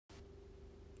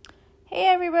Hey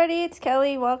everybody, it's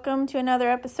Kelly. Welcome to another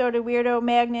episode of Weirdo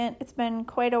Magnet. It's been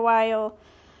quite a while,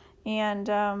 and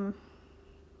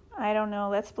I don't know,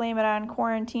 let's blame it on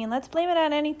quarantine. Let's blame it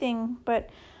on anything, but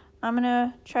I'm going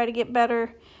to try to get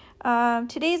better.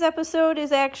 Today's episode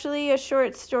is actually a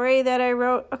short story that I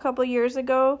wrote a couple years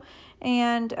ago,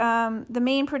 and the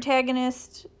main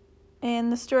protagonist in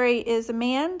the story is a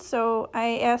man, so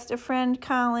I asked a friend,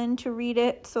 Colin, to read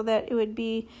it so that it would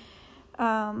be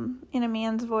in a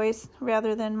man's voice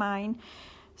rather than mine.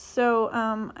 So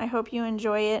I hope you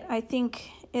enjoy it. I think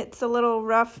it's a little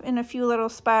rough in a few little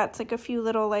spots, like a few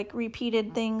little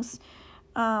repeated things.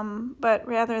 But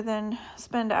rather than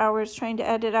spend hours trying to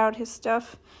edit out his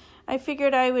stuff, I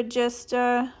figured I would just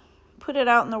put it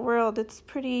out in the world. It's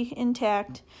pretty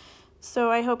intact.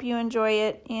 So I hope you enjoy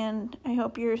it, and I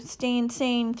hope you're staying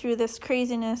sane through this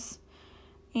craziness.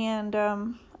 And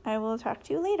I will talk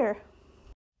to you later.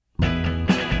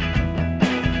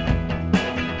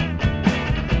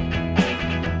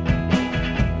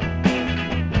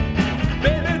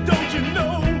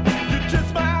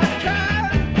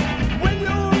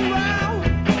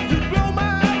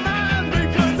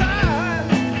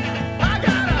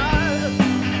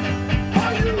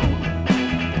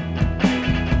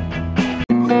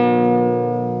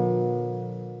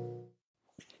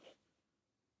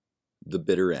 The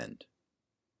Bitter End.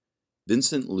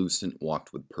 Vincent Lucent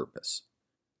walked with purpose.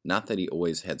 Not that he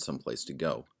always had someplace to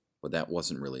go, but that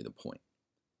wasn't really the point.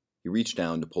 He reached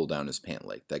down to pull down his pant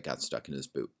leg that got stuck in his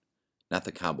boot. Not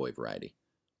the cowboy variety,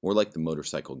 more like the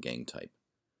motorcycle gang type.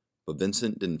 But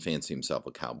Vincent didn't fancy himself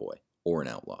a cowboy or an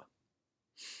outlaw.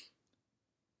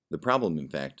 The problem, in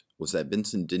fact, was that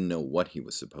Vincent didn't know what he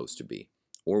was supposed to be,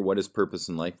 or what his purpose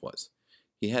in life was.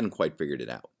 He hadn't quite figured it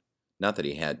out. Not that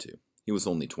he had to. He was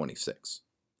only 26.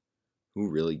 Who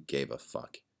really gave a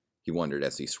fuck? He wondered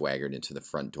as he swaggered into the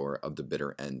front door of the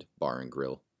Bitter End Bar and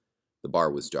Grill. The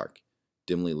bar was dark,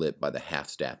 dimly lit by the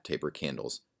half-staffed taper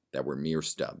candles that were mere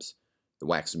stubs. The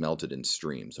wax melted in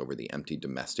streams over the empty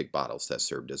domestic bottles that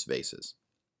served as vases.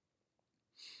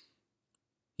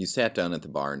 He sat down at the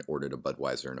bar and ordered a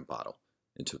Budweiser in a bottle,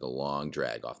 and took a long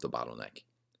drag off the bottleneck.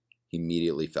 He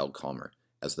immediately felt calmer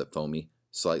as the foamy,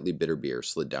 slightly bitter beer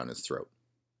slid down his throat.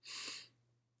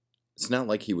 It's not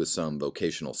like he was some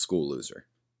vocational school loser.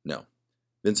 No,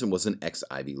 Vincent was an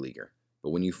ex-Ivy Leaguer,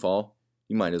 but when you fall,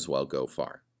 you might as well go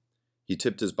far. He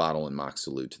tipped his bottle in mock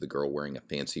salute to the girl wearing a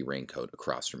fancy raincoat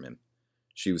across from him.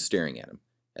 She was staring at him,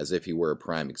 as if he were a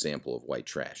prime example of white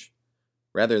trash.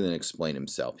 Rather than explain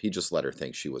himself, he just let her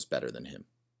think she was better than him.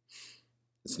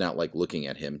 It's not like looking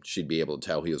at him, she'd be able to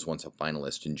tell he was once a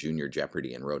finalist in Junior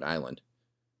Jeopardy in Rhode Island.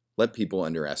 Let people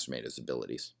underestimate his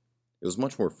abilities. It was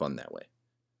much more fun that way.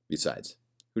 Besides,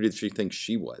 who did she think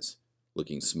she was,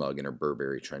 looking smug in her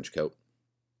Burberry trench coat?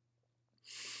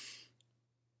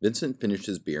 Vincent finished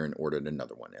his beer and ordered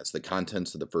another one as the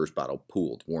contents of the first bottle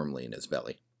pooled warmly in his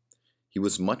belly. He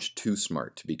was much too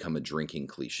smart to become a drinking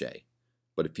cliché,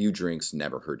 but a few drinks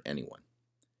never hurt anyone.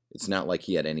 It's not like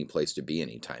he had any place to be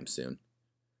anytime soon.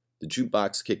 The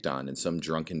jukebox kicked on, and some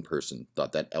drunken person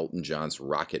thought that Elton John's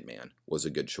Rocket Man was a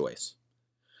good choice.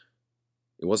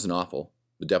 It wasn't awful,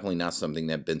 but definitely not something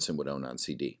that Vincent would own on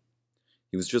CD.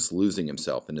 He was just losing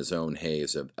himself in his own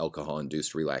haze of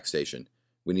alcohol-induced relaxation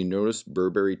when he noticed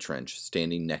Burberry Trench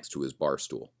standing next to his bar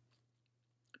stool.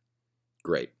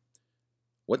 Great.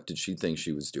 What did she think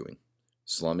she was doing?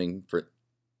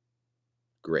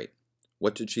 Great.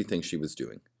 What did she think she was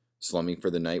doing? Slumming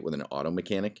for the night with an auto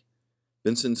mechanic?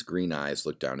 Vincent's green eyes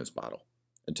looked down his bottle,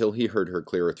 until he heard her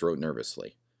clear her throat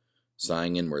nervously.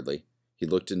 Sighing inwardly, he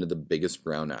looked into the biggest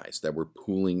brown eyes that were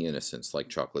pooling innocence like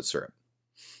chocolate syrup.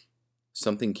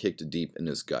 Something kicked deep in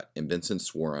his gut, and Vincent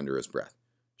swore under his breath.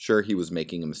 Sure, he was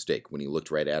making a mistake when he looked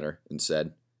right at her and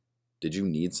said, "Did you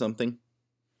need something?"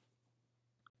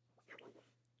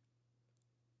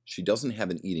 She doesn't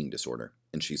have an eating disorder,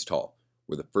 and she's tall,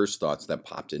 were the first thoughts that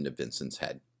popped into Vincent's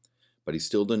head. But he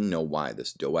still didn't know why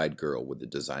this doe-eyed girl with the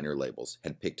designer labels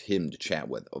had picked him to chat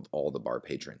with of all the bar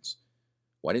patrons.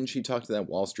 Why didn't she talk to that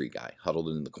Wall Street guy huddled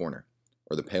in the corner,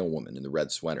 or the pale woman in the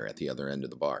red sweater at the other end of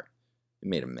the bar? It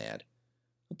made him mad.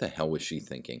 What the hell was she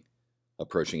thinking,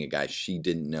 approaching a guy she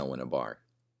didn't know in a bar?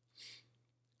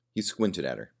 He squinted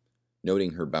at her,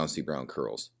 noting her bouncy brown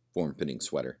curls, form-fitting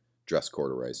sweater, dress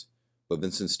corduroys, but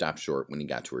Vincent stopped short when he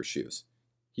got to her shoes.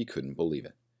 He couldn't believe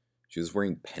it. She was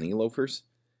wearing penny loafers,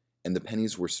 and the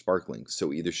pennies were sparkling,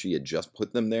 so either she had just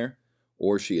put them there,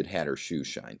 or she had had her shoes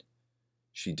shined.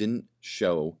 She didn't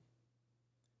throw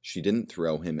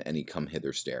him any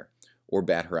come-hither stare, or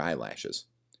bat her eyelashes,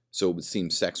 so it would seem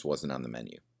sex wasn't on the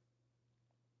menu.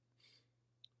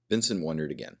 Vincent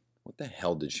wondered again, what the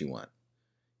hell did she want?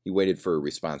 He waited for a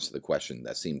response to the question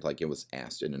that seemed like it was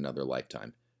asked in another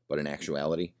lifetime, but in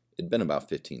actuality, it'd been about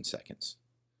 15 seconds.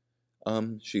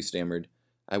 She stammered,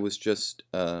 I was just,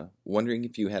 wondering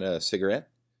if you had a cigarette?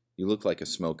 You look like a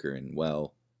smoker, and,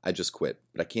 well, I just quit,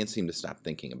 but I can't seem to stop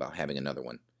thinking about having another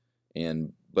one.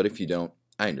 But if you don't,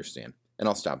 I understand, and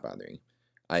I'll stop bothering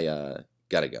you.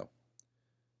 Gotta go.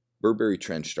 Burberry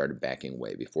Trench started backing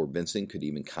away before Vincent could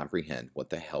even comprehend what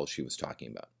the hell she was talking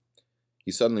about.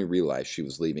 He suddenly realized she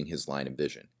was leaving his line of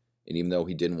vision, and even though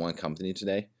he didn't want company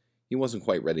today, he wasn't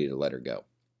quite ready to let her go.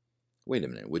 Wait a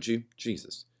minute, would you?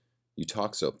 Jesus. You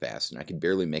talk so fast, and I could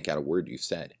barely make out a word you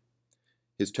said.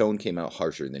 His tone came out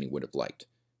harsher than he would have liked,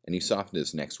 and he softened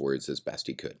his next words as best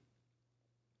he could.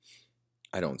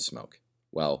 I don't smoke.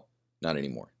 Well, not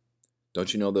anymore.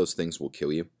 Don't you know those things will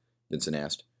kill you? Vincent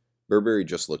asked. Burberry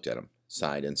just looked at him,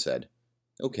 sighed, and said,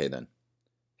 Okay then.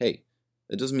 Hey,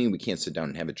 that doesn't mean we can't sit down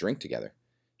and have a drink together.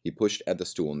 He pushed at the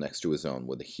stool next to his own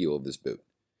with the heel of his boot.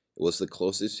 It was the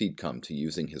closest he'd come to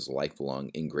using his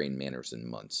lifelong ingrained manners in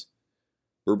months.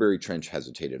 Burberry Trench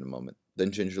hesitated a moment,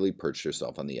 then gingerly perched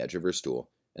herself on the edge of her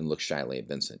stool and looked shyly at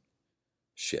Vincent.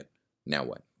 Shit, now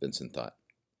what? Vincent thought.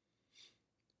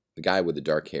 The guy with the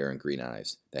dark hair and green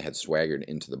eyes that had swaggered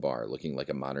into the bar looking like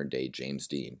a modern-day James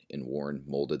Dean in worn,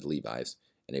 molded Levi's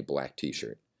and a black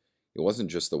t-shirt. It wasn't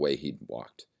just the way he'd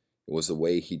walked. It was the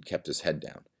way he'd kept his head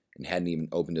down and hadn't even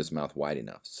opened his mouth wide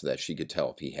enough so that she could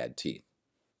tell if he had teeth.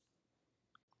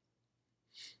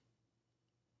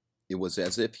 It was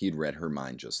as if he'd read her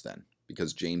mind just then,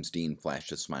 because James Dean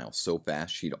flashed a smile so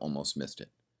fast she'd almost missed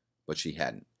it. But she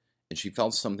hadn't, and she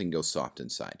felt something go soft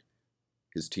inside.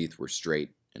 His teeth were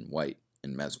straight and white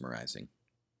and mesmerizing.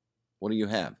 What do you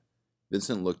have?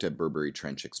 Vincent looked at Burberry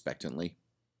Trench expectantly.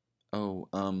 Oh,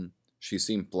 she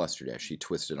seemed flustered as she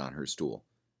twisted on her stool.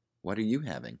 What are you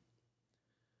having?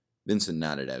 Vincent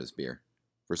nodded at his beer.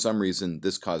 For some reason,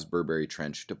 this caused Burberry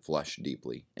Trench to flush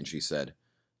deeply, and she said,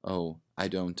 Oh, I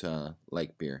don't,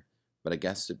 like beer, but I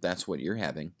guess if that's what you're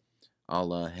having,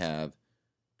 I'll, have...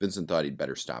 Vincent thought he'd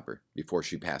better stop her, before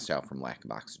she passed out from lack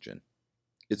of oxygen.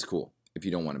 It's cool, if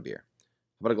you don't want a beer.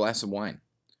 How about a glass of wine?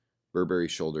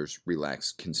 Burberry's shoulders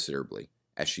relaxed considerably,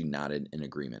 as she nodded in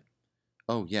agreement.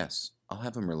 Oh, yes, I'll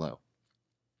have a Merlot.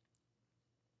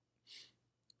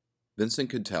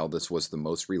 Vincent could tell this was the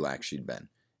most relaxed she'd been,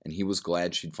 and he was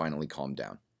glad she'd finally calmed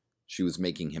down. She was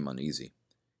making him uneasy.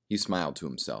 He smiled to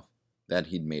himself, that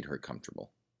he'd made her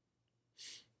comfortable.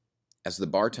 As the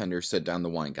bartender set down the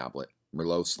wine goblet,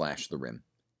 Merlot slashed the rim,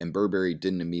 and Burberry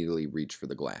didn't immediately reach for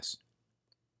the glass.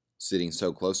 Sitting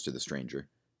so close to the stranger,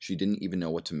 she didn't even know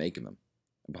what to make of him.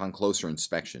 Upon closer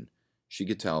inspection, she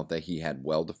could tell that he had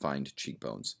well-defined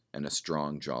cheekbones and a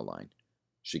strong jawline.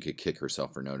 She could kick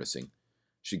herself for noticing.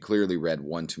 She clearly read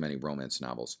one too many romance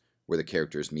novels, where the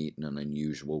characters meet in an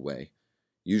unusual way.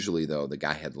 Usually, though, the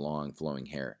guy had long, flowing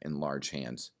hair and large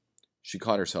hands. She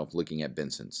caught herself looking at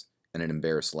Vincent's, and an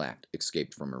embarrassed laugh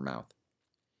escaped from her mouth.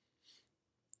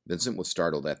 Vincent was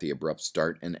startled at the abrupt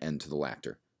start and end to the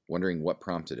laughter, wondering what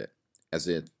prompted it, as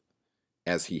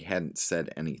he hadn't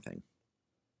said anything.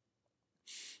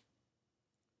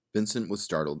 Vincent was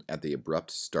startled at the abrupt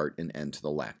start and end to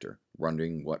the laughter,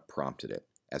 wondering what prompted it,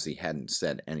 as he hadn't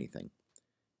said anything.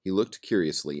 He looked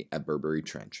curiously at Burberry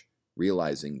Trench,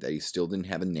 realizing that he still didn't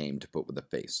have a name to put with a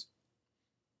face.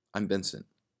 I'm Vincent.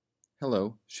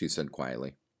 Hello, she said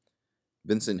quietly.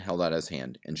 Vincent held out his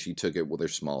hand, and she took it with her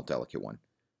small, delicate one.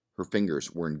 Her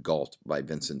fingers were engulfed by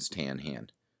Vincent's tan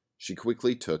hand. She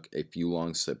quickly took a few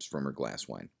long sips from her glass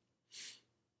wine.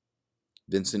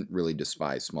 Vincent really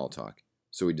despised small talk,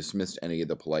 so he dismissed any of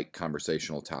the polite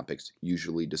conversational topics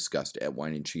usually discussed at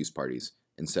wine and cheese parties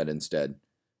and said instead,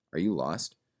 Are you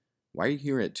lost? Why are you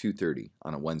here at 2:30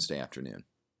 on a Wednesday afternoon?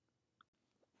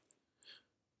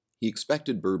 He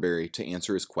expected Burberry to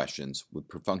answer his questions with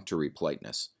perfunctory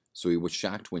politeness, so he was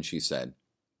shocked when she said,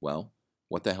 Well,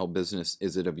 what the hell business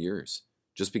is it of yours?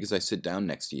 Just because I sit down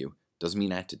next to you doesn't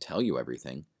mean I have to tell you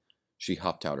everything. She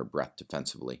huffed out her breath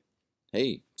defensively.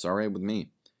 Hey, it's all right with me.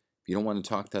 If you don't want to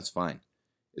talk, that's fine.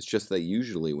 It's just that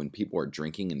usually when people are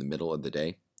drinking in the middle of the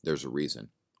day, there's a reason,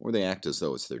 or they act as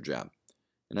though it's their job.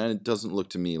 And it doesn't look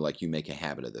to me like you make a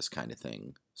habit of this kind of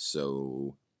thing,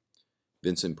 so...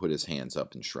 Vincent put his hands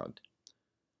up and shrugged.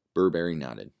 Burberry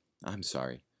nodded. I'm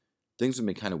sorry. Things have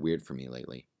been kind of weird for me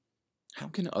lately. How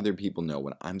can other people know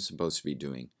what I'm supposed to be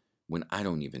doing when I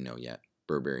don't even know yet?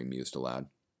 Burberry mused aloud.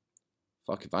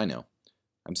 Fuck if I know.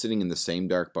 I'm sitting in the same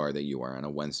dark bar that you are on a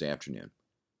Wednesday afternoon.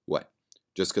 What?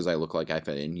 Just because I look like I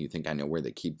fit in, you think I know where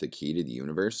they keep the key to the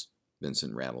universe?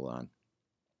 Vincent rattled on.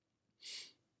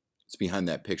 It's behind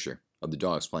that picture of the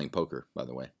dogs playing poker, by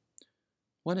the way.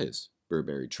 What is?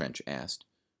 Burberry Trench asked.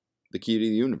 The key to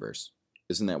the universe.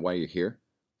 Isn't that why you're here?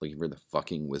 Looking for the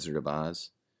fucking Wizard of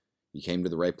Oz? You came to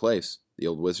the right place. The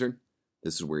old wizard?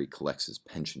 This is where he collects his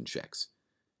pension checks.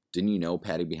 Didn't you know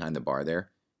Patty behind the bar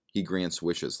there? He grants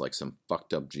wishes like some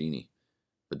fucked up genie.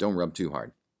 But don't rub too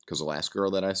hard, because the last girl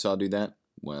that I saw do that,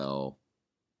 well,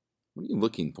 what are you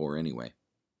looking for anyway?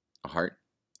 A heart?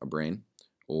 A brain?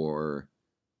 Or...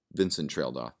 Vincent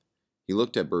trailed off. He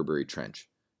looked at Burberry Trench.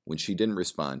 When she didn't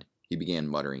respond, he began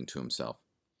muttering to himself.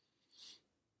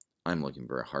 I'm looking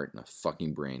for a heart and a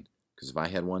fucking brain, because if I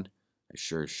had one, I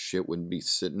sure as shit wouldn't be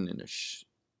sitting in a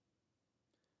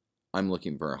I'm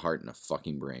looking for a heart and a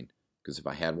fucking brain, because if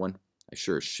I had one, I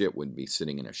sure as shit wouldn't be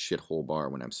sitting in a shithole bar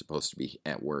when I'm supposed to be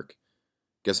at work.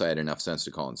 Guess I had enough sense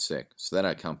to call in sick, so that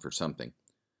I'd count for something.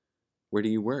 Where do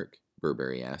you work?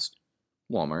 Burberry asked.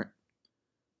 Walmart.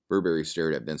 Burberry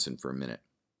stared at Vincent for a minute,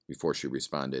 before she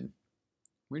responded,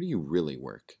 Where do you really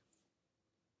work?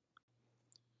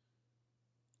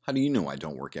 How do you know I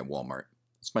don't work at Walmart?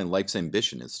 It's my life's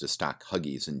ambition is to stock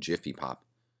Huggies and Jiffy Pop.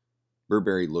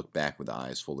 Burberry looked back with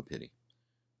eyes full of pity.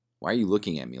 Why are you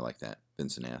looking at me like that?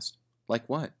 Vincent asked. Like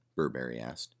what? Burberry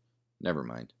asked. Never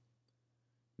mind.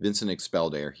 Vincent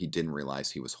expelled air he didn't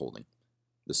realize he was holding.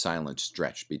 The silence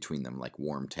stretched between them like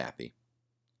warm taffy.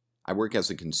 I work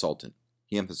as a consultant.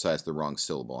 He emphasized the wrong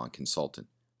syllable on consultant,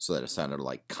 so that it sounded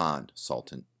like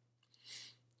consultant.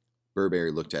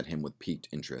 Burberry looked at him with piqued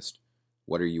interest.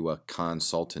 What are you a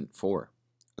consultant for?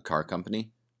 A car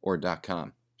company? Or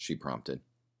 .com? She prompted.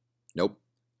 Nope,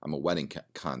 I'm a wedding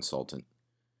consultant.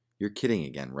 You're kidding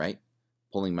again, right?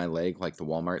 Pulling my leg like the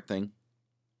Walmart thing?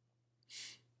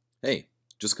 Hey,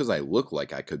 just because I look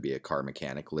like I could be a car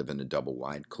mechanic, live in a double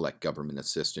wide, collect government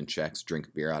assistance checks,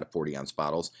 drink beer out of 40-ounce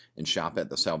bottles, and shop at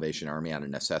the Salvation Army out of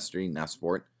necessity, not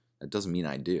sport, that doesn't mean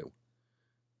I do.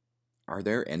 Are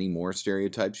there any more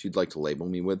stereotypes you'd like to label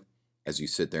me with? As you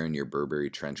sit there in your Burberry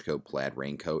trench coat, plaid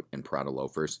raincoat, and Prada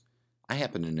loafers? I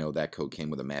happen to know that coat came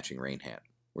with a matching rain hat.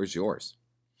 Where's yours?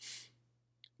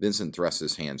 Vincent thrust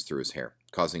his hands through his hair,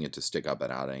 causing it to stick up at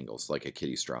odd angles like a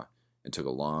kitty straw, and took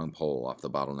a long pull off the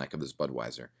bottleneck of his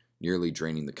Budweiser, nearly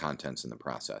draining the contents in the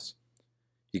process.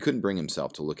 He couldn't bring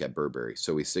himself to look at Burberry,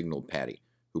 so he signaled Patty,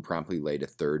 who promptly laid a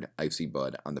third icy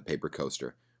bud on the paper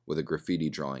coaster with a graffiti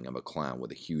drawing of a clown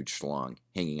with a huge schlong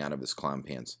hanging out of his clown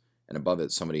pants, and above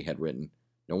it somebody had written,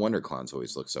 No wonder clowns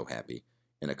always look so happy,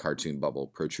 in a cartoon bubble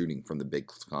protruding from his big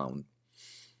clown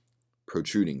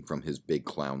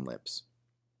lips.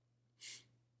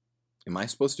 Am I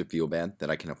supposed to feel bad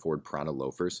that I can afford Prada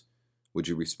loafers? Would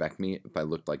you respect me if I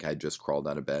looked like I had just crawled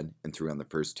out of bed and threw on the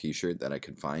first t-shirt that I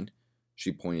could find?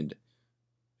 She pointed.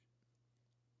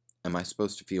 Am I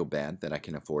supposed to feel bad that I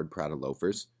can afford Prada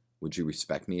loafers? Would you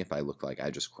respect me if I looked like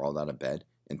I just crawled out of bed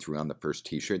and threw on the first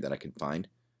t-shirt that I could find?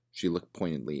 She looked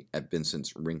pointedly at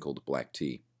Vincent's wrinkled black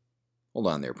tee. Hold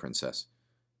on there, princess.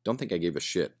 Don't think I gave a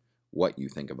shit what you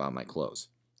think about my clothes.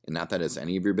 And not that it's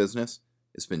any of your business.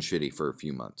 It's been shitty for a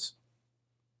few months.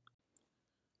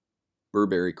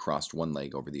 Burberry crossed one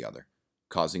leg over the other,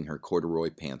 causing her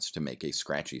corduroy pants to make a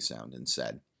scratchy sound, and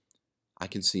said, I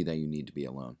can see that you need to be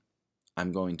alone.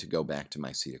 I'm going to go back to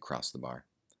my seat across the bar.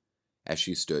 As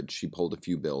she stood, she pulled a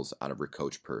few bills out of her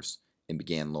coach purse and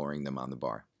began lowering them on the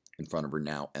bar, in front of her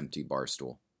now empty bar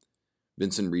stool.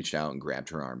 Vincent reached out and grabbed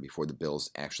her arm before the bills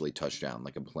actually touched down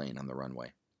like a plane on the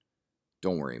runway.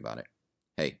 Don't worry about it.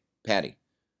 Hey, Patty,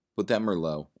 put that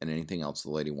Merlot and anything else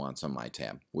the lady wants on my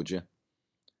tab, would you?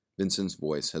 Vincent's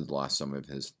voice had lost some of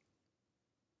the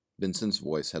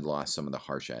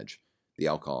harsh edge, the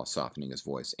alcohol softening his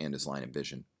voice and his line of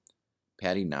vision.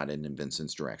 Patty nodded in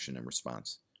Vincent's direction in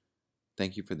response.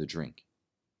 Thank you for the drink.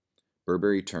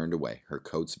 Burberry turned away, her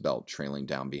coat's belt trailing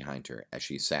down behind her as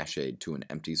she sashayed to an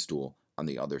empty stool on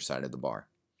the other side of the bar.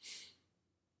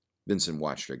 Vincent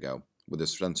watched her go, with a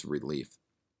sense of relief.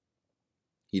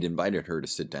 He'd invited her to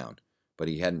sit down, but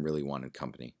he hadn't really wanted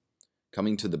company.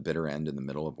 Coming to the bitter end in the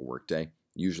middle of a workday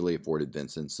usually afforded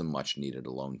Vincent some much-needed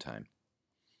alone time.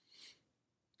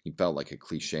 He felt like a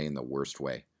cliché in the worst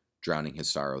way, drowning his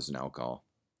sorrows in alcohol.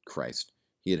 Christ,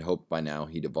 he had hoped by now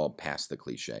he'd evolved past the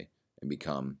cliché and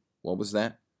become, what was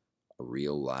that? A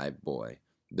real live boy.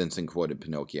 Vincent quoted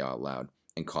Pinocchio out loud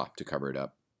and coughed to cover it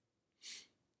up.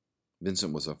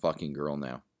 Vincent was a fucking girl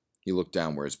now. He looked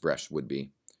down where his breast would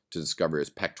be, to discover his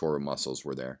pectoral muscles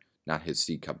were there, not his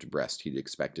C-cupped breast he'd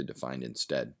expected to find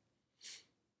instead.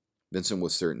 Vincent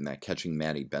was certain that catching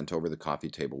Maddie bent over the coffee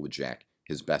table with Jack,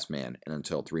 his best man, and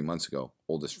until 3 months ago,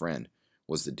 oldest friend,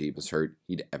 was the deepest hurt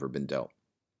he'd ever been dealt.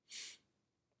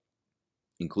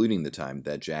 Including the time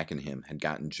that Jack and him had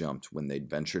gotten jumped when they'd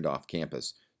ventured off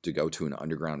campus to go to an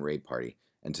underground raid party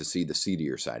and to see the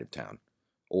seedier side of town.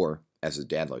 Or, as his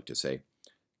dad liked to say,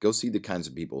 go see the kinds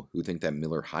of people who think that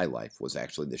Miller High Life was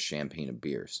actually the champagne of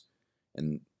beers.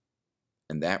 And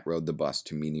that rode the bus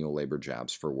to menial labor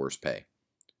jobs for worse pay.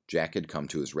 Jack had come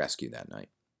to his rescue that night.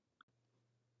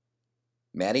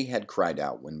 Maddie had cried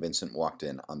out when Vincent walked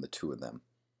in on the two of them.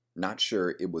 Not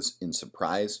sure it was in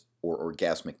surprise or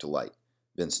orgasmic delight,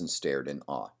 Vincent stared in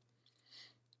awe.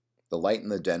 The light in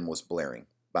the den was blaring,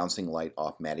 bouncing light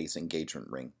off Maddie's engagement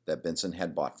ring that Vincent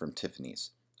had bought from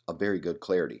Tiffany's. A very good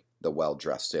clarity, the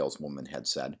well-dressed saleswoman had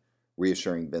said,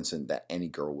 reassuring Vincent that any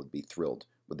girl would be thrilled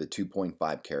with the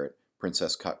 2.5-carat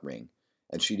princess cut ring,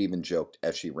 and she'd even joked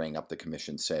as she rang up the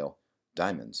commission sale,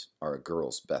 "Diamonds are a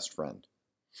girl's best friend."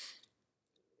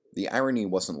 The irony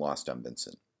wasn't lost on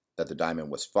Vincent, that the diamond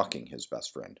was fucking his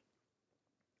best friend.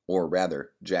 Or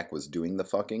rather, Jack was doing the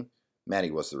fucking,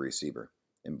 Maddie was the receiver,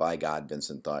 and by God,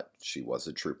 Vincent thought she was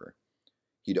a trooper.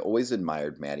 He'd always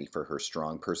admired Maddie for her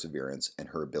strong perseverance and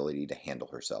her ability to handle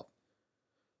herself.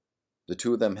 The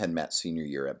two of them had met senior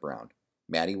year at Brown.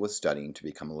 Maddie was studying to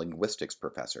become a linguistics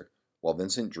professor, while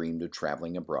Vincent dreamed of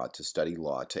traveling abroad to study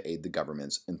law to aid the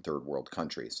governments in third world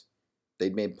countries.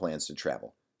 They'd made plans to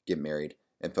travel, get married,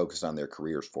 and focus on their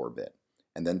careers for a bit,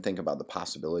 and then think about the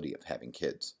possibility of having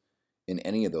kids. In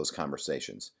any of those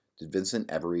conversations, did Vincent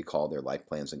ever recall their life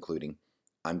plans including,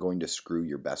 "I'm going to screw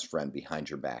your best friend behind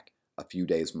your back a few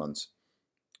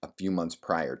months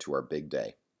prior to our big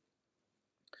day"?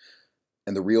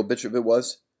 And the real bitch of it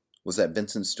was that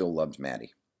Vincent still loved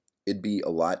Maddie. It'd be a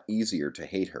lot easier to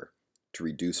hate her, to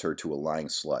reduce her to a lying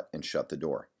slut and shut the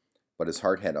door. But his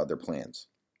heart had other plans.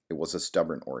 It was a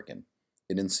stubborn organ.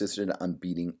 It insisted on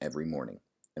beating every morning,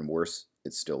 and worse,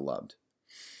 it still loved.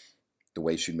 The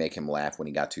way she'd make him laugh when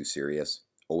he got too serious,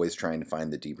 always trying to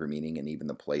find the deeper meaning in even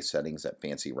the place settings at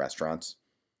fancy restaurants.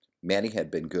 Maddie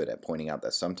had been good at pointing out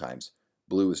that sometimes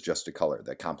blue is just a color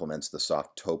that complements the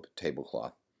soft taupe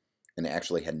tablecloth, and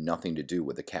actually had nothing to do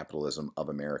with the capitalism of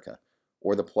America,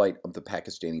 or the plight of the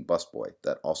Pakistani busboy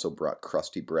that also brought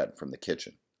crusty bread from the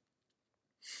kitchen.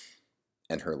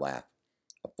 And her laugh,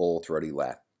 a full, throaty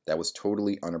laugh, that was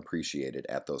totally unappreciated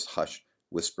at those hushed,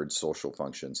 whispered social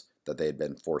functions that they had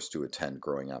been forced to attend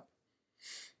growing up.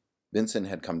 Vincent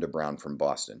had come to Brown from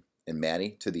Boston, and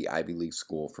Maddie to the Ivy League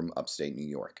school from upstate New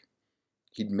York.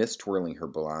 He'd missed twirling her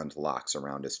blonde locks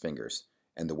around his fingers,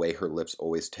 and the way her lips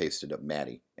always tasted of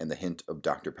Maddie and the hint of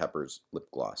Dr. Pepper's lip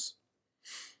gloss.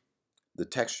 The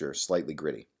texture slightly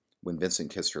gritty, when Vincent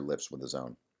kissed her lips with his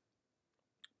own.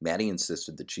 Maddie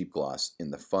insisted the cheap gloss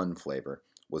in the fun flavor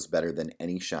was better than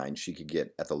any shine she could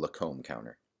get at the Lacombe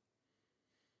counter.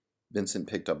 Vincent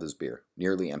picked up his beer,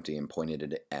 nearly empty, and pointed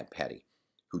it at Patty,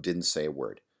 who didn't say a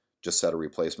word, just set a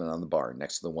replacement on the bar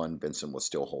next to the one Vincent was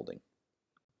still holding.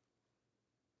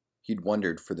 He'd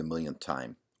wondered for the millionth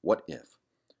time, what if?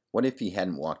 What if he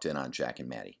hadn't walked in on Jack and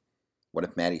Maddie? What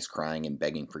if Maddie's crying and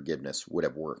begging forgiveness would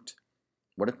have worked?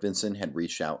 What if Vincent had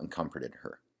reached out and comforted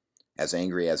her? As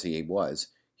angry as he was,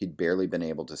 he'd barely been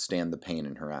able to stand the pain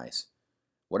in her eyes.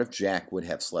 What if Jack would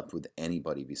have slept with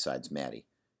anybody besides Maddie?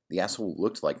 The asshole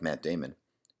looked like Matt Damon.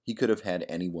 He could have had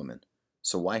any woman.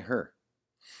 So why her?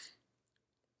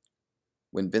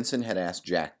 When Vincent had asked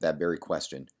Jack that very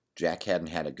question, Jack hadn't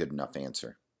had a good enough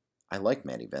answer. "I like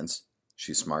Maddie, Vince.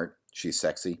 She's smart, she's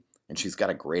sexy, and she's got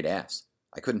a great ass.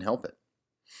 I couldn't help it."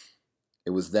 It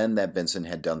was then that Vincent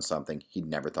had done something he'd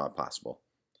never thought possible.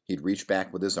 He'd reached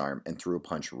back with his arm and threw a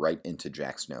punch right into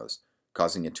Jack's nose,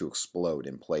 causing it to explode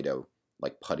in Play-Doh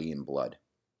like putty and blood.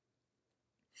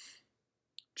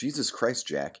 "Jesus Christ,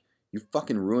 Jack, you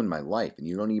fucking ruined my life and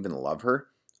you don't even love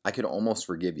her? I could almost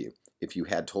forgive you if you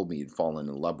had told me you'd fallen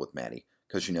in love with Maddie,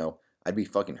 because, I'd be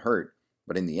fucking hurt,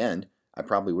 but in the end, I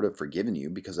probably would have forgiven you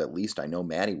because at least I know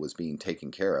Maddie was being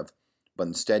taken care of, but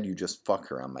instead you just fuck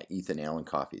her on my Ethan Allen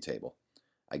coffee table.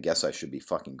 I guess I should be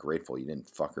fucking grateful you didn't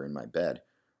fuck her in my bed,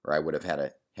 or I would have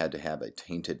had to have a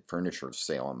tainted furniture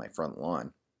sale on my front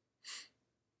lawn.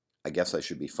 I guess I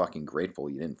should be fucking grateful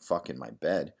you didn't fuck in my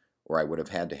bed, or I would have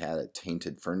had to have a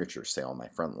tainted furniture sale on my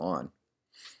front lawn.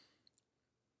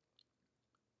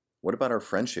 What about our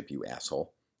friendship, you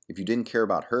asshole? If you didn't care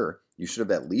about her, you should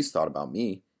have at least thought about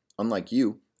me. Unlike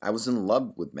you, I was in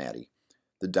love with Maddie.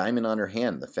 The diamond on her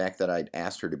hand, the fact that I'd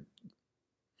asked her to...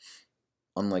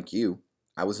 Unlike you,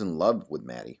 I was in love with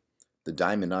Maddie. The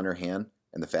diamond on her hand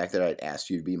and the fact that I'd asked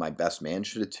you to be my best man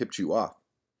should have tipped you off."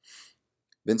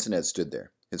 Vincent had stood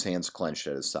there, his hands clenched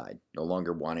at his side, no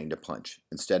longer wanting to punch,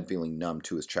 instead feeling numb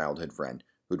to his childhood friend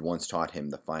who'd once taught him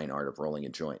the fine art of rolling a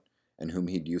joint, and whom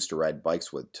he'd used to ride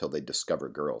bikes with till they'd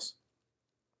discovered girls.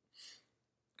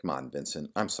 "Come on,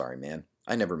 Vincent. I'm sorry, man.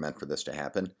 I never meant for this to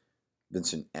happen.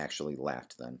 Vincent actually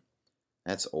laughed then.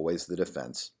 That's always the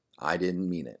defense. I didn't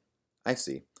mean it. I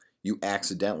see. You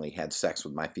accidentally had sex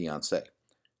with my fiancée.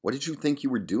 What did you think you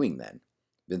were doing then?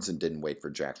 Vincent didn't wait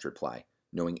for Jack's reply,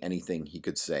 knowing anything he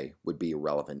could say would be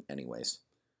irrelevant anyways.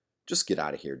 Just get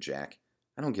out of here, Jack.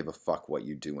 I don't give a fuck what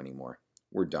you do anymore.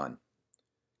 We're done.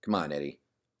 Come on, Eddie.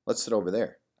 Let's sit over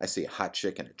there. I see a hot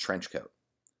chick in a trench coat.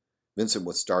 Vincent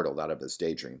was startled out of his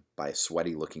daydream by a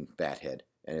sweaty-looking fathead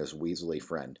and his weaselly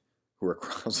friend, who were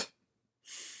crossing.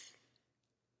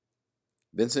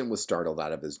 Vincent was startled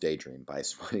out of his daydream by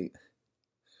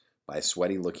a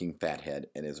sweaty-looking fathead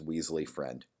and his weaselly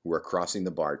friend, who were crossing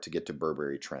the bar to get to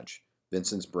Burberry Trench.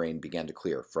 Vincent's brain began to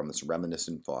clear from its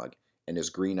reminiscent fog, and his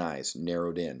green eyes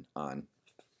narrowed in on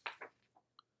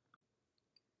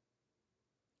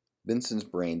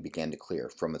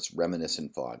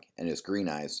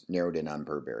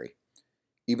Burberry.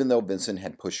 Even though Vincent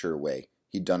had pushed her away,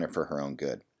 he'd done it for her own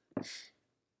good.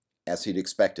 As he'd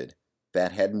expected,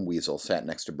 Fathead and Weasel sat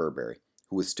next to Burberry,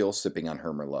 who was still sipping on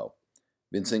her Merlot.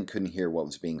 Vincent couldn't hear what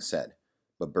was being said,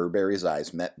 but Burberry's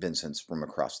eyes met Vincent's from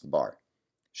across the bar.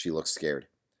 She looked scared,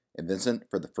 and Vincent,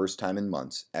 for the first time in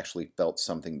months, actually felt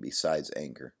something besides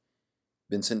anger.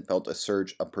 Vincent felt a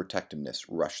surge of protectiveness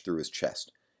rush through his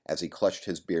chest as he clutched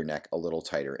his beer neck a little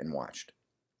tighter and watched.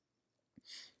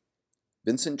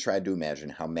 Vincent tried to imagine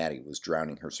how Maddie was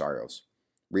drowning her sorrows,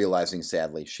 realizing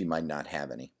sadly she might not have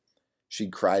any.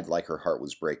 She'd cried like her heart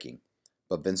was breaking,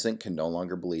 but Vincent could no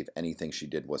longer believe anything she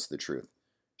did was the truth.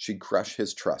 She'd crushed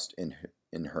his trust in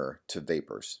her to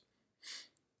vapors.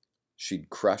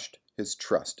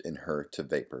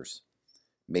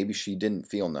 Maybe she didn't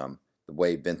feel numb the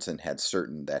way Vincent had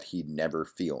certain that he'd never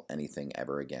feel anything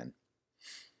ever again.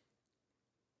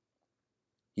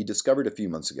 He discovered a few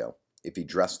months ago, if he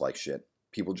dressed like shit,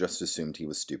 people just assumed he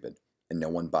was stupid, and no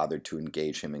one bothered to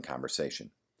engage him in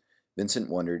conversation. Vincent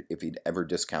wondered if he'd ever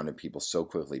discounted people so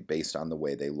quickly based on the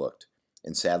way they looked,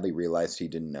 and sadly realized he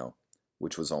didn't know,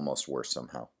 which was almost worse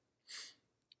somehow.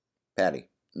 Patty,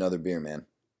 another beer, man.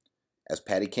 As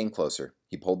Patty came closer,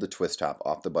 he pulled the twist top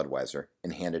off the Budweiser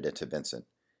and handed it to Vincent.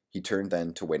 He turned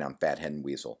then to wait on Fathead and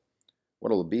Weasel.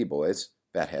 What'll it be, boys?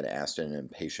 Fathead asked in an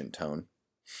impatient tone.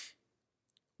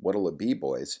 What'll it be,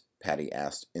 boys? Patty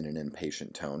asked in an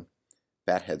impatient tone.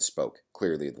 Fathead spoke,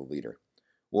 clearly the leader.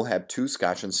 We'll have 2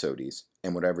 scotch and sodies,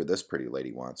 and whatever this pretty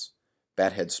lady wants.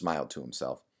 Fathead smiled to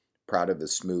himself, proud of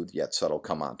his smooth yet subtle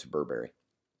come-on to Burberry.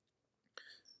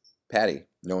 Patty,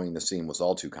 knowing the scene was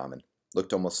all too common,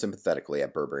 looked almost sympathetically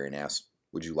at Burberry and asked,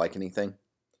 Would you like anything?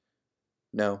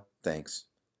 No, thanks.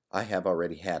 I have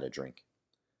already had a drink.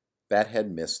 Fathead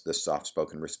missed the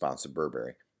soft-spoken response of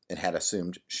Burberry and had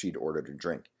assumed she'd ordered a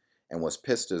drink, and was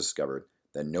pissed to discover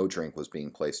that no drink was being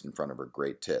placed in front of her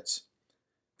great tits.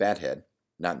 Fathead,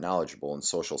 not knowledgeable in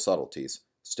social subtleties,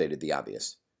 stated the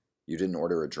obvious. You didn't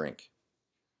order a drink.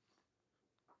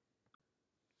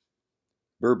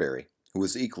 Burberry, who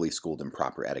was equally schooled in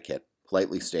proper etiquette,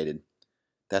 politely stated,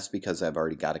 That's because I've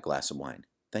already got a glass of wine.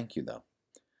 Thank you, though.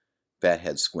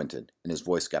 Fathead squinted, and his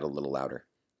voice got a little louder.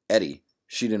 Eddie,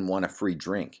 she didn't want a free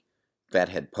drink.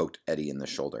 Fathead poked Eddie in the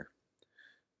shoulder.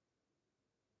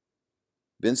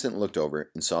 Vincent looked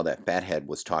over and saw that Fathead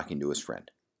was talking to his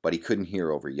friend, but he couldn't hear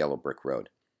over Yellow Brick Road.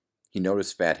 He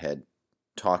noticed Fathead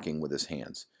talking with his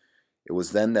hands. It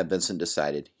was then that Vincent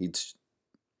decided he'd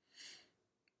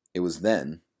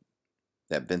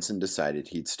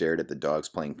stared at the dogs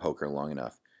playing poker long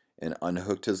enough and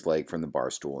unhooked his leg from the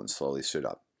bar stool and slowly stood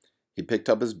up. He picked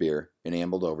up his beer and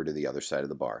ambled over to the other side of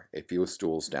the bar, a few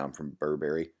stools down from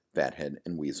Burberry, Fathead,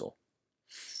 and Weasel.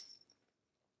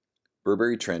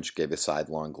 Burberry Trench gave a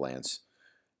sidelong glance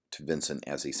to Vincent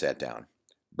as he sat down.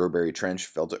 Burberry Trench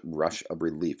felt a rush of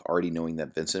relief, already knowing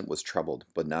that Vincent was troubled,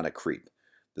 but not a creep.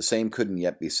 The same couldn't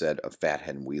yet be said of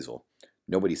Fathead and Weasel.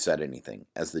 Nobody said anything,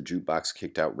 as the jukebox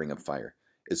kicked out Ring of Fire,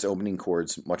 its opening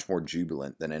chords much more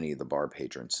jubilant than any of the bar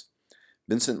patrons.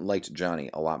 Vincent liked Johnny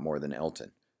a lot more than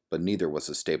Elton, but neither was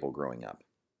a staple growing up.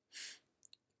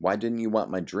 Why didn't you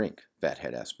want my drink?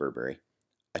 Fathead asked Burberry.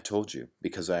 I told you,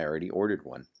 because I already ordered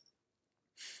one.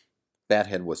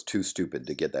 Fathead was too stupid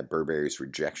to get that Burberry's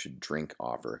rejection drink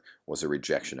offer was a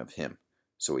rejection of him,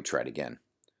 so he tried again.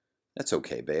 That's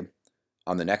okay, babe.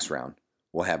 On the next round,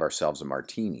 we'll have ourselves a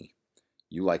martini.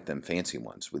 You like them fancy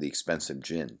ones with the expensive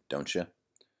gin, don't you?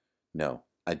 No,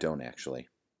 I don't actually.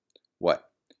 What,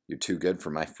 you're too good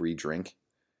for my free drink?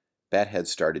 Fathead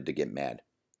started to get mad,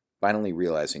 finally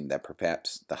realizing that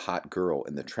perhaps the hot girl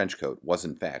in the trench coat was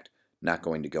in fact not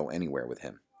going to go anywhere with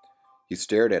him. He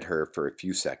stared at her for a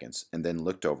few seconds and then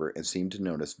looked over and seemed to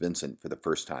notice Vincent for the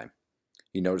first time.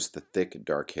 He noticed the thick,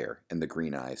 dark hair and the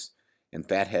green eyes, and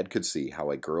Fathead could see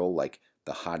how a girl like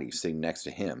the hottie sitting next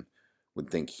to him would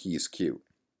think he's cute.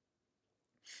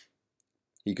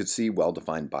 He could see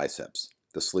well-defined biceps,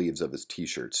 the sleeves of his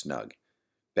t-shirt snug.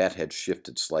 Fathead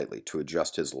shifted slightly to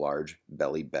adjust his large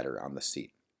belly better on the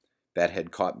seat.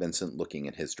 Fathead caught Vincent looking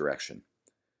in his direction.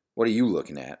 "What are you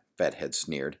looking at?" Fathead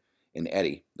sneered, and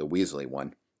Eddie, the Weasley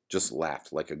one, just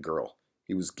laughed like a girl.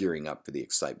 He was gearing up for the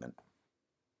excitement.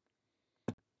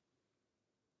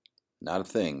 "Not a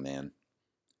thing, man,"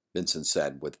 Vincent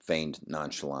said with feigned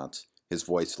nonchalance, his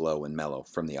voice low and mellow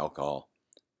from the alcohol.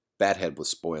 Fathead was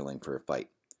spoiling for a fight,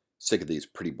 sick of these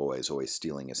pretty boys always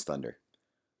stealing his thunder.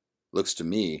 "Looks to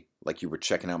me like you were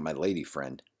checking out my lady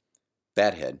friend."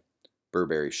 Fathead,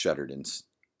 Burberry shuddered inside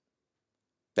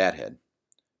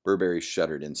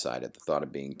at the thought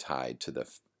of being tied to the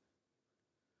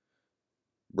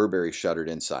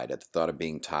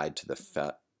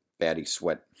fatty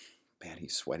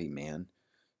sweaty man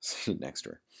seated next to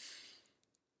her.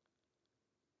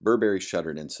 Burberry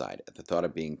shuddered inside at the thought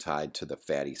of being tied to the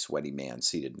fatty, sweaty man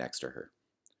seated next to her.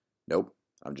 "Nope,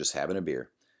 I'm just having a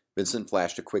beer." Vincent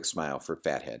flashed a quick smile for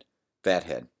Fathead.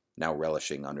 Fathead, now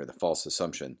relishing under the false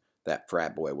assumption that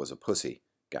frat boy was a pussy,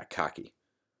 got cocky.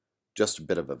 "Just a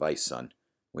bit of advice, son.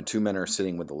 When two men are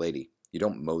sitting with a lady, you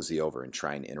don't mosey over and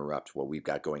try and interrupt what we've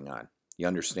got going on. You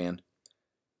understand?"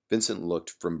 Vincent looked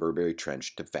from Burberry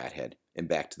Trench to Fathead and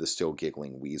back to the still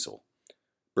giggling Weasel.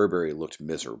 Burberry looked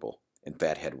miserable, and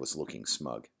Fathead was looking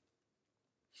smug.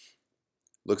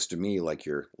 "Looks to me like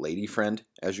your lady friend,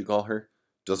 as you call her,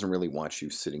 doesn't really want you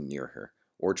sitting near her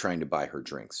or trying to buy her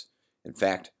drinks. In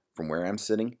fact, from where I'm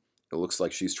sitting, it looks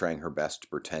like she's trying her best to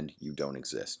pretend you don't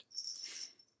exist."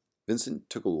 Vincent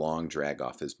took a long drag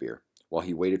off his beer while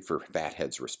he waited for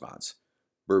Fathead's response.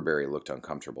 Burberry looked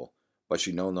uncomfortable, but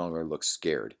she no longer looked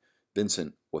scared.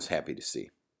 Vincent was happy to see.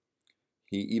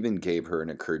 He even gave her an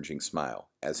encouraging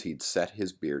smile as he'd set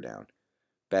his beer down.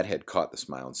 Fathead caught the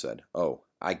smile and said, "Oh,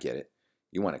 I get it.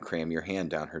 You want to cram your hand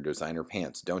down her designer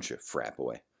pants, don't you, frat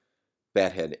boy?"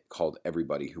 Fathead called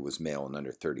everybody who was male and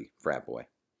under 30 frat boy.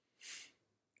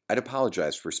 "I'd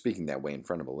apologize for speaking that way in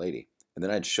front of a lady, and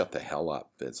then I'd shut the hell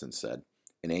up," Vincent said,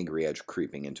 an angry edge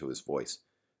creeping into his voice.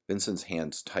 Vincent's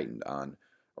hands tightened on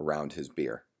around his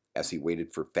beer as he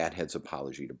waited for Fathead's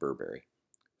apology to Burberry.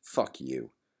 "Fuck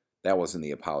you." That wasn't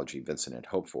the apology Vincent had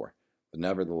hoped for, but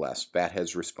nevertheless,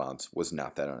 Fathead's response was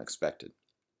not that unexpected.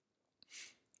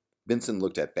 Vincent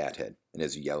looked at Fathead and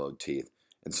his yellowed teeth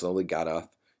and slowly got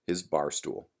off his bar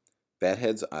stool.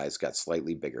 Fathead's eyes got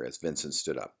slightly bigger as Vincent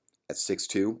stood up. At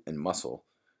 6'2" and muscular,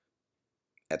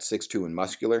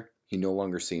 he no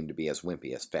longer seemed to be as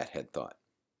wimpy as Fathead thought.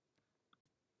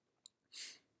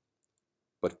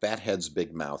 But Fathead's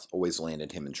big mouth always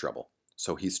landed him in trouble,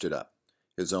 so he stood up,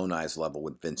 his own eyes level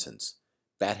with Vincent's.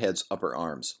 Fathead's upper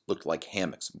arms looked like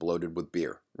hammocks bloated with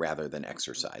beer rather than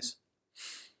exercise.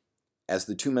 As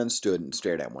the two men stood and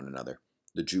stared at one another,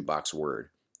 the jukebox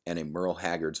whirred, and a Merle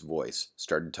Haggard's voice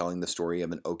started telling the story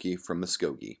of an Okie from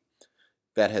Muskogee.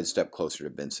 Fathead stepped closer to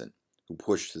Vincent, who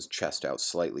pushed his chest out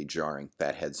slightly, jarring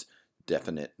Fathead's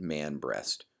definite man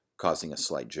breast, causing a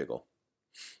slight jiggle.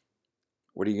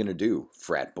 "What are you going to do,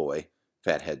 frat boy?"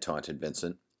 Fathead taunted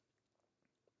Vincent.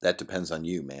 "That depends on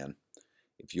you, man.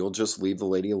 If you'll just leave the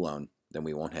lady alone, then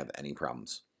we won't have any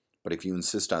problems. But if you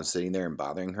insist on sitting there and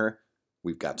bothering her,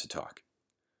 we've got to talk."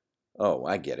 "Oh,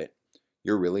 I get it.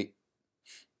 You really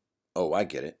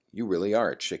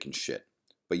are a chicken shit.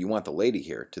 But you want the lady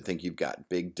here to think you've got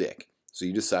big dick, so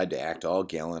you decide to act all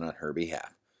gallant on her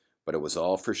behalf. But it was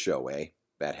all for show, eh?"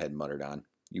 Fathead muttered on.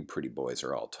 "You pretty boys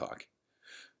are all talk."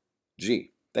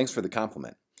 "Gee, thanks for the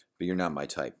compliment, but you're not my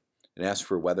type. And as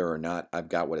for whether or not I've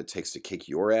got what it takes to kick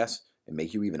your ass and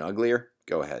make you even uglier,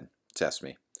 go ahead, test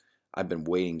me. I've been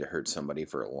waiting to hurt somebody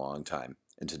for a long time,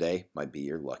 and today might be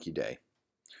your lucky day."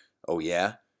 "Oh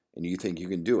yeah? And you think you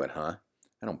can do it, huh?"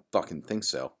 "I don't fucking think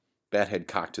so." Fathead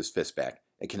cocked his fist back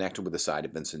and connected with the side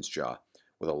of Vincent's jaw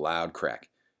with a loud crack.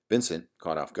 Vincent,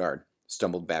 caught off guard,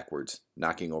 stumbled backwards,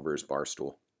 knocking over his bar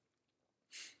stool.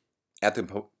 At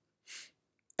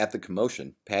the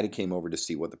commotion, Patty came over to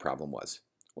see what the problem was.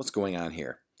 "What's going on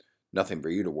here?" "Nothing for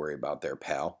you to worry about there,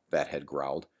 pal," Fathead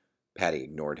growled. Patty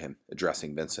ignored him,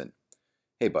 addressing Vincent.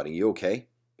 "Hey, buddy, you okay?"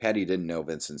 Patty didn't know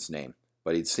Vincent's name,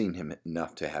 but he'd seen him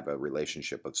enough to have a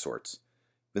relationship of sorts.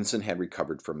 Vincent had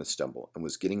recovered from his stumble and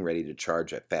was getting ready to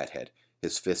charge at Fathead,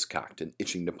 his fist cocked and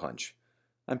itching to punch.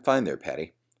 "I'm fine there,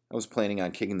 Patty. I was planning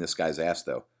on kicking this guy's ass,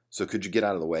 though, so could you get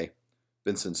out of the way?"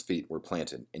 Vincent's feet were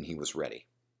planted, and he was ready.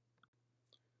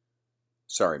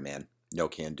 "Sorry, man. No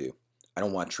can do. I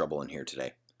don't want trouble in here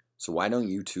today. So why don't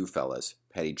you two fellas,"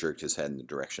 Patty jerked his head in the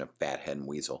direction of Fathead and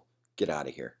Weasel, "get out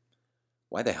of here?"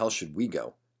 Why the hell should we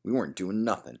go? We weren't doing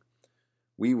nothing.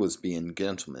 We was being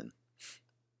gentlemen.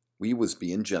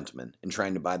 And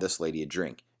trying to buy this lady a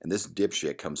drink, and this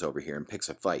dipshit comes over here and picks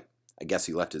a fight. I guess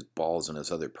he left his balls in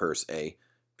his other purse, eh?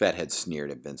 Fathead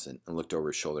sneered at Vincent and looked over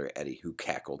his shoulder at Eddie, who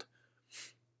cackled.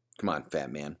 Come on,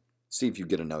 fat man. See if you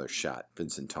get another shot,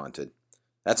 Vincent taunted.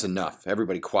 That's enough.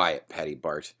 Everybody quiet, Patty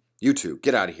barked. You two,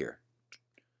 get out of here.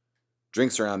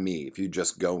 Drinks are on me if you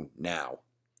just go now.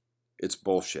 It's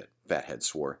bullshit, Fathead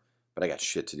swore. But I got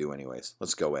shit to do anyways.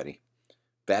 Let's go, Eddie.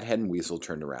 Fathead and Weasel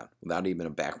turned around, without even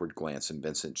a backward glance in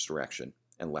Vincent's direction,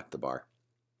 and left the bar.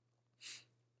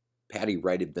 Patty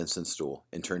righted Vincent's stool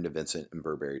and turned to Vincent and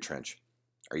Burberry Trench.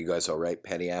 Are you guys all right?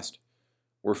 Patty asked.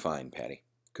 We're fine, Patty.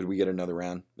 Could we get another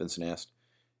round? Vincent asked.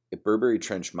 If Burberry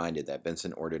Trench minded that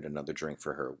Vincent ordered another drink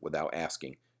for her without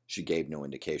asking, she gave no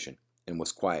indication, and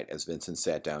was quiet as Vincent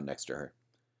sat down next to her.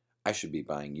 I should be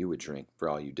buying you a drink for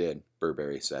all you did,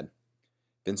 Burberry said.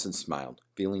 Vincent smiled,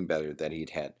 feeling better than he'd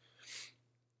had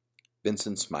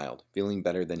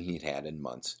in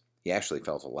months. He actually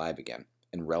felt alive again,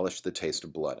 and relished the taste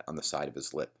of blood on the side of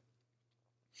his lip.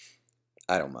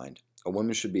 I don't mind. A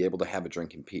woman should be able to have a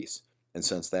drink in peace, and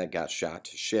since that got shot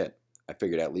to shit, I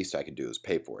figured at least I could do is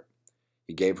pay for it.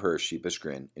 He gave her a sheepish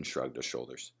grin and shrugged his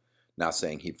shoulders, not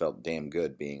saying he felt damn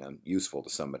good being useful to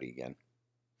somebody again.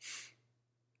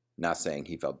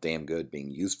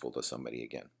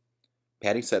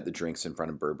 Patty set the drinks in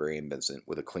front of Burberry and Vincent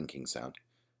with a clinking sound.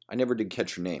 I never did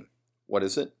catch your name. What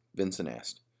is it? Vincent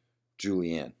asked.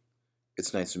 Julianne.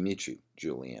 It's nice to meet you,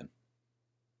 Julianne.